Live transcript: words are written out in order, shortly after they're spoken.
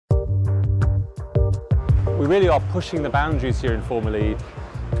We really are pushing the boundaries here in Formula E.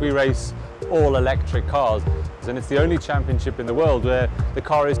 We race all electric cars, and it's the only championship in the world where the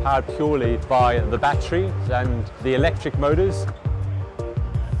car is powered purely by the battery and the electric motors.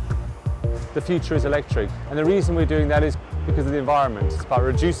 The future is electric, and the reason we're doing that is because of the environment. It's about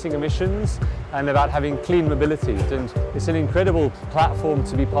reducing emissions and about having clean mobility, and it's an incredible platform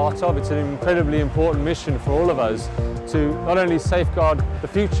to be part of. It's an incredibly important mission for all of us to not only safeguard the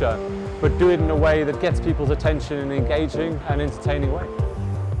future, but do it in a way that gets people's attention in an engaging and entertaining way.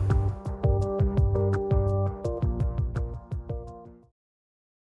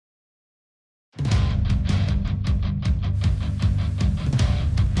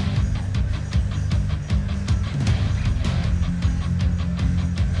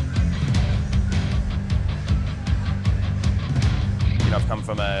 I've come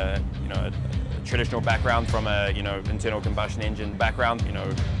from a traditional background, from a internal combustion engine background.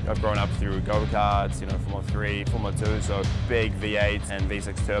 I've grown up through go-karts, Formula 3, Formula 2, so big V8s and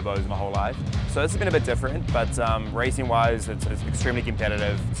V6 turbos my whole life. So it's been a bit different, but racing-wise, it's extremely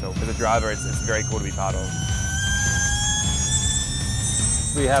competitive. So as a driver, it's very cool to be part of.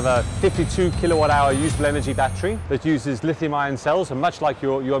 We have a 52 kilowatt-hour usable energy battery that uses lithium-ion cells, so much like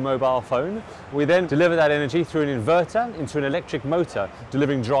your mobile phone. We then deliver that energy through an inverter into an electric motor,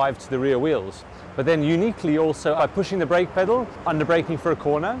 delivering drive to the rear wheels. But then uniquely also, by pushing the brake pedal, under braking for a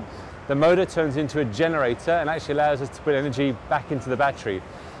corner, the motor turns into a generator and actually allows us to put energy back into the battery.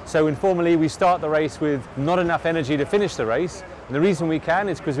 So in Formula E, we start the race with not enough energy to finish the race, and the reason we can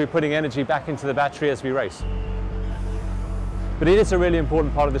is because we're putting energy back into the battery as we race. But it is a really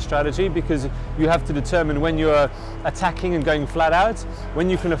important part of the strategy, because you have to determine when you're attacking and going flat out,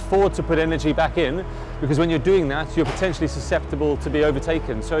 when you can afford to put energy back in, because when you're doing that, you're potentially susceptible to be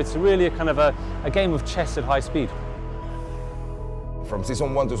overtaken. So it's really a kind of a game of chess at high speed. From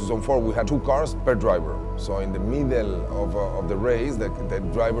season 1 to season 4, we had 2 cars per driver. So in the middle of the race, the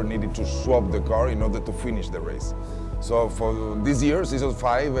driver needed to swap the car in order to finish the race. So for this year, season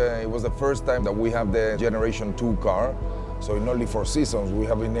 5, it was the first time that we have the Generation 2 car. So in only 4 seasons, we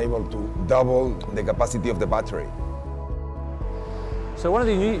have been able to double the capacity of the battery. So one of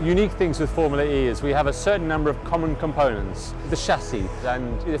the unique things with Formula E is we have a certain number of common components. The chassis,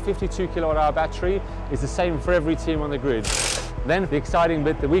 and the 52 kilowatt-hour battery is the same for every team on the grid. Then the exciting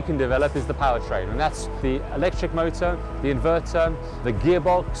bit that we can develop is the powertrain, and that's the electric motor, the inverter, the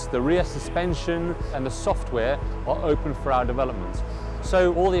gearbox, the rear suspension, and the software are open for our development.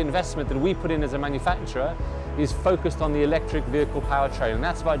 So all the investment that we put in as a manufacturer is focused on the electric vehicle powertrain, and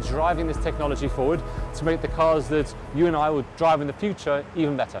that's about driving this technology forward to make the cars that you and I will drive in the future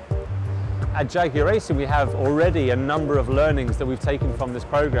even better. At Jaguar Racing, we have already a number of learnings that we've taken from this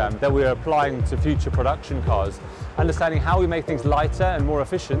program that we're applying to future production cars, understanding how we make things lighter and more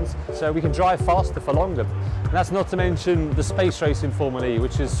efficient so we can drive faster for longer. And that's not to mention the space race in Formula E,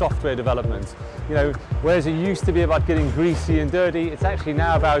 which is software development. Whereas it used to be about getting greasy and dirty, it's actually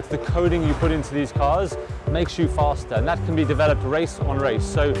now about the coding you put into these cars makes you faster, and that can be developed race on race.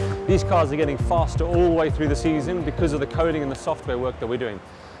 So these cars are getting faster all the way through the season because of the coding and the software work that we're doing.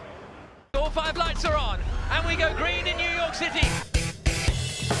 All 5 lights are on, and we go green in New York City.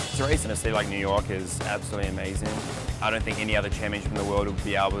 To race in a city like New York is absolutely amazing. I don't think any other championship in the world would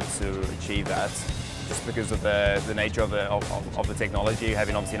be able to achieve that, just because of the nature of the technology,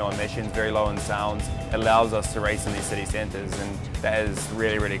 having obviously no emissions, very low in sound. It allows us to race in these city centres, and that is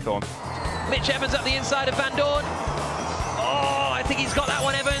really, really cool. Mitch Evans up the inside of Van Dorn. Oh, I think he's got that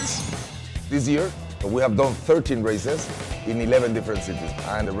one, Evans. This year, we have done 13 races in 11 different cities,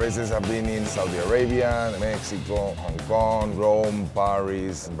 and the races have been in Saudi Arabia, Mexico, Hong Kong, Rome,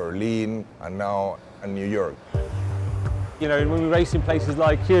 Paris, Berlin, and now in New York. When we race in places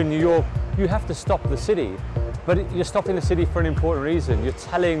like here in New York, you have to stop the city, but you're stopping the city for an important reason. You're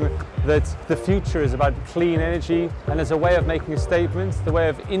telling that the future is about clean energy, and as a way of making a statement, the way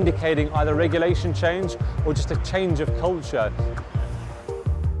of indicating either regulation change or just a change of culture.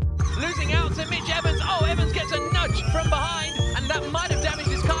 Losing out to Mitch Evans. Oh, Evans gets a nudge from behind, and that might have damaged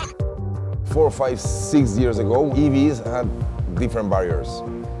his car. 4, 5, 6 years ago, EVs had different barriers.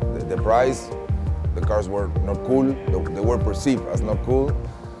 The price, the cars were not cool, they were perceived as not cool,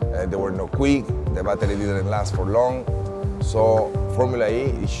 they were not quick, the battery didn't last for long. So Formula E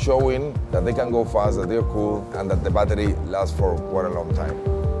is showing that they can go fast, that they're cool, and that the battery lasts for quite a long time.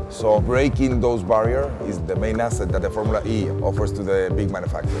 So breaking those barriers is the main asset that the Formula E offers to the big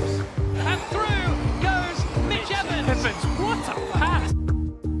manufacturers. And through goes Mitch Evans. What a pass!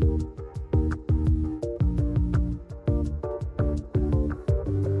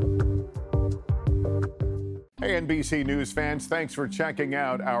 Hey NBC News fans, thanks for checking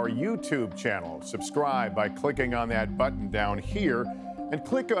out our YouTube channel. Subscribe by clicking on that button down here and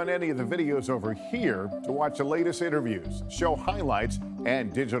click on any of the videos over here to watch the latest interviews, show highlights,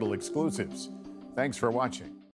 and digital exclusives. Thanks for watching.